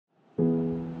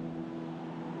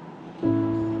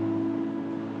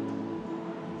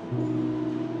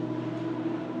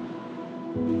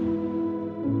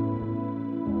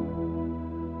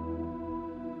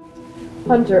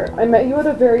Hunter, I met you at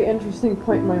a very interesting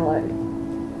point in my life.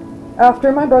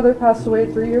 After my brother passed away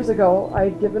 3 years ago, I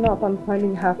had given up on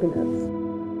finding happiness.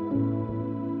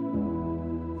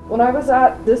 When I was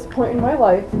at this point in my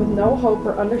life, with no hope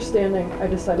or understanding, I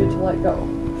decided to let go.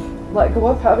 Let go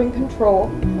of having control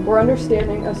or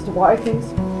understanding as to why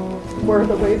things were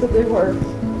the way that they were,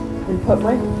 and put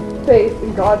my faith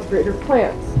in God's greater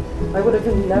plans. I would have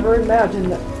never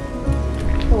imagined that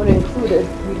when it included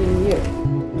meeting you.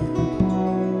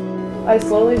 I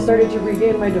slowly started to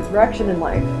regain my direction in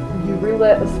life. You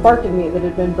relit a spark in me that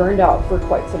had been burned out for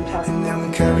quite some time. And then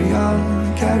we carry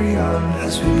on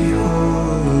as we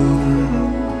behold.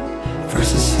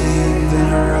 First a seed,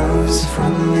 then a rose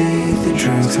from beneath the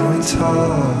dreams growing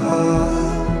tall.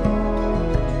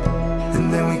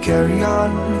 And then we carry on,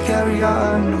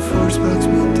 no force bugs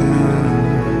me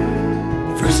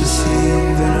down. First a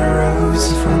seed, then a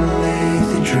rose from beneath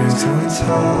the dreams growing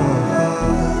tall.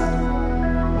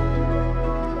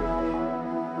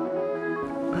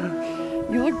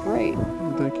 You look great.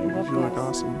 Thank you. You look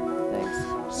awesome. Thanks.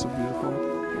 So beautiful.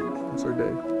 It's our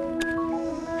day.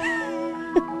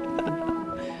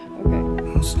 Okay.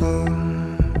 Slow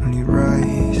when you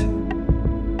rise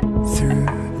through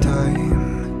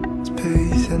time,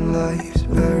 space and life's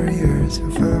barriers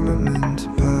and firmament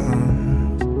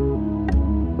bound.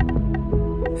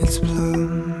 It's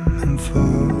bloom and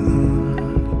fall,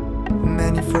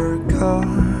 many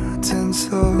forgotten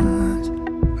souls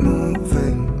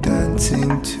moving,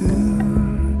 dancing to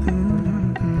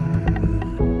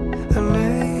an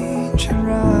ancient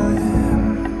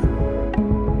rhyme.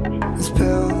 It's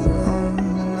built on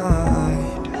the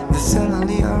night that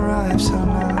suddenly arrives on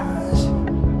us.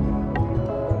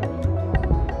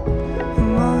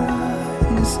 My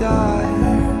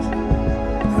desires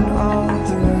and all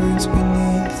the roots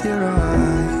beneath your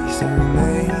eyes, the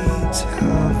remains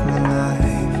of my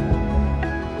life.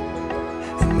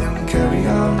 And then we carry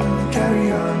on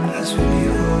as we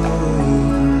behold.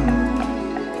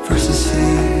 First a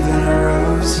seed, then a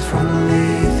rose from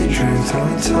beneath the dreams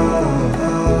growing tall.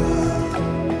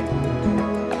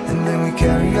 And then we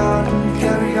carry on,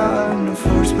 no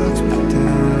force bugs me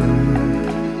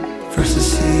down. First a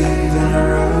seed, then a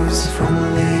rose from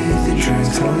beneath the dreams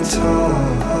growing tall.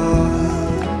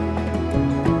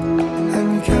 And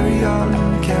we carry on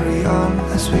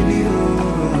as we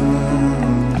behold.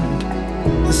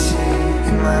 The seed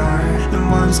in my heart, and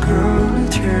once grew to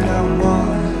tear down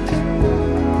walls.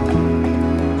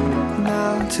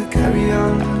 Now to carry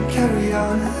on,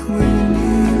 when you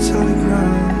need solid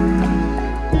ground.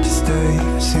 To stay a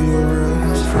single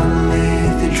rose from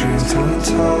beneath the dreams growing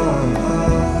tall.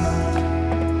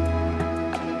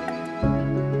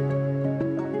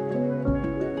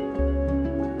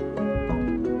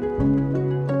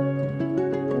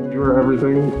 You are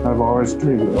everything I've always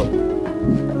dreamed of.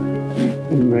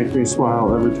 You make me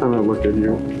smile every time I look at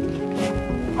you.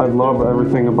 I love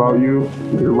everything about you.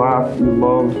 Your laugh, your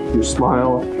love, your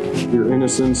smile, your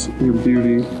innocence, your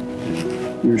beauty,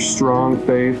 your strong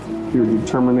faith, your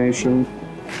determination,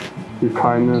 your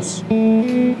kindness.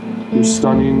 You're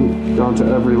stunning down to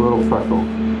every little freckle.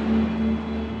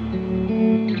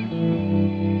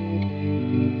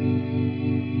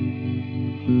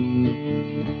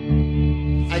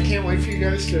 I can't wait for you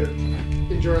guys to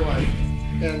enjoy life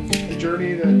and the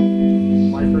journey that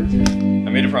life brings you. I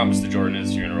made a promise to Jordan at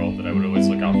his funeral that I would always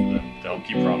look out for them, to help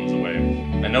keep problems away.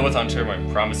 I know with Hunter, my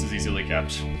promise is easily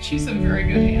kept. She's in very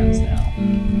good hands now,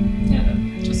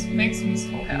 and it just makes me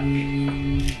so happy.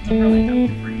 I'm really happy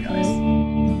for you guys.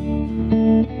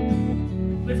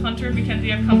 With Hunter and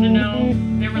Mackenzie, I've come to know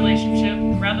their relationship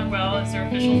rather well as their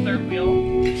official third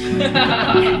wheel.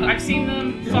 I've seen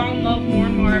them fall in love more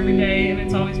and more every day, and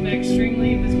it's always been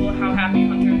extremely visible how happy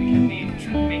Hunter and Mackenzie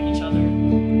truly make each other.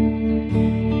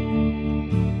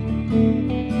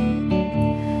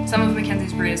 Some of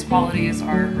Mackenzie's greatest qualities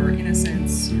are her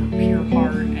innocence, her pure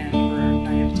heart, and her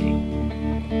naivety.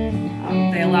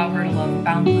 They allow her to love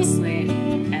boundlessly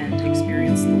and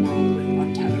experience the world with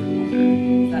untethered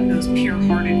wonder. That those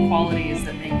pure-hearted qualities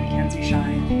that make Mackenzie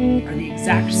shine are the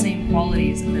exact same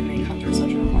qualities that make Hunter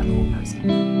such a remarkable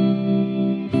person.